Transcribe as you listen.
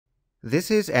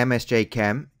This is MSJ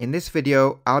Chem. In this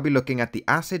video, I'll be looking at the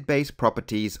acid-base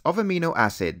properties of amino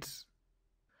acids.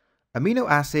 Amino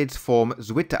acids form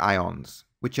zwitterions,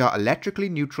 which are electrically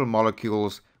neutral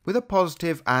molecules with a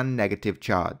positive and negative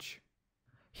charge.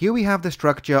 Here we have the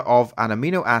structure of an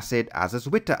amino acid as a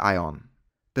zwitterion.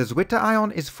 The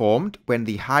zwitterion is formed when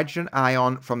the hydrogen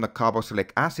ion from the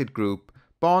carboxylic acid group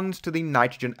bonds to the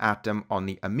nitrogen atom on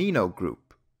the amino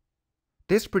group.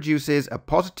 This produces a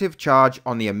positive charge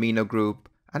on the amino group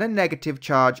and a negative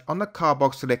charge on the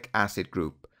carboxylic acid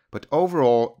group, but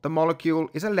overall the molecule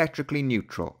is electrically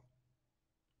neutral.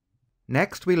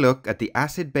 Next we look at the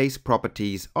acid-base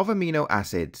properties of amino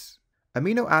acids.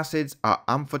 Amino acids are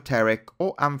amphoteric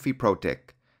or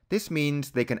amphiprotic. This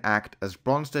means they can act as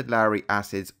Bronsted-Lowry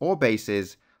acids or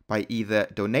bases by either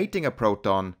donating a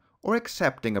proton or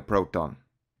accepting a proton.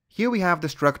 Here we have the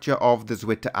structure of the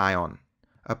zwitterion.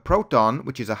 A proton,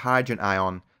 which is a hydrogen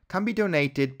ion, can be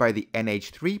donated by the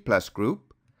NH3+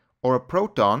 group, or a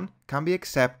proton can be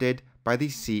accepted by the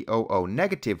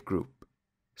COO- group.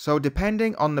 So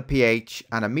depending on the pH,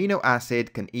 an amino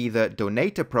acid can either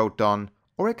donate a proton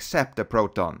or accept a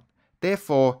proton.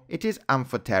 Therefore, it is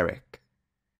amphoteric.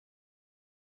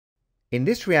 In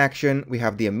this reaction, we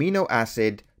have the amino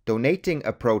acid donating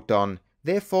a proton,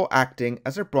 therefore acting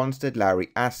as a Bronsted-Lowry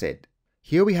acid.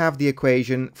 Here we have the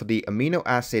equation for the amino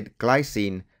acid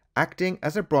glycine acting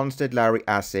as a Bronsted-Lowry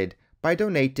acid by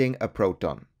donating a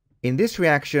proton. In this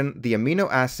reaction, the amino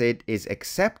acid is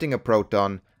accepting a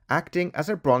proton acting as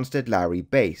a Bronsted-Lowry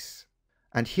base.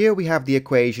 And here we have the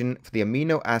equation for the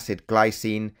amino acid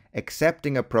glycine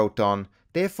accepting a proton,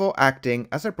 therefore acting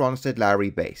as a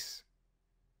Bronsted-Lowry base.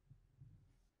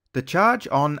 The charge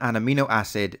on an amino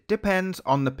acid depends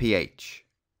on the pH.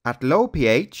 At low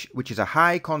pH, which is a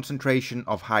high concentration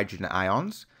of hydrogen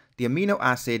ions, the amino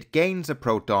acid gains a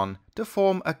proton to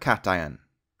form a cation.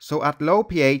 So at low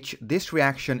pH, this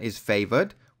reaction is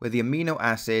favored, where the amino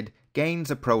acid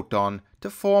gains a proton to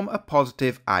form a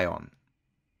positive ion.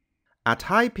 At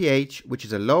high pH, which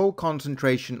is a low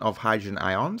concentration of hydrogen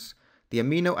ions, the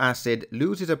amino acid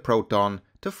loses a proton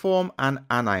to form an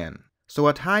anion. So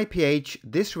at high pH,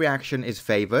 this reaction is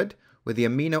favored, where the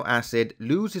amino acid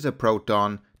loses a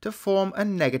proton to form a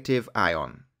negative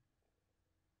ion.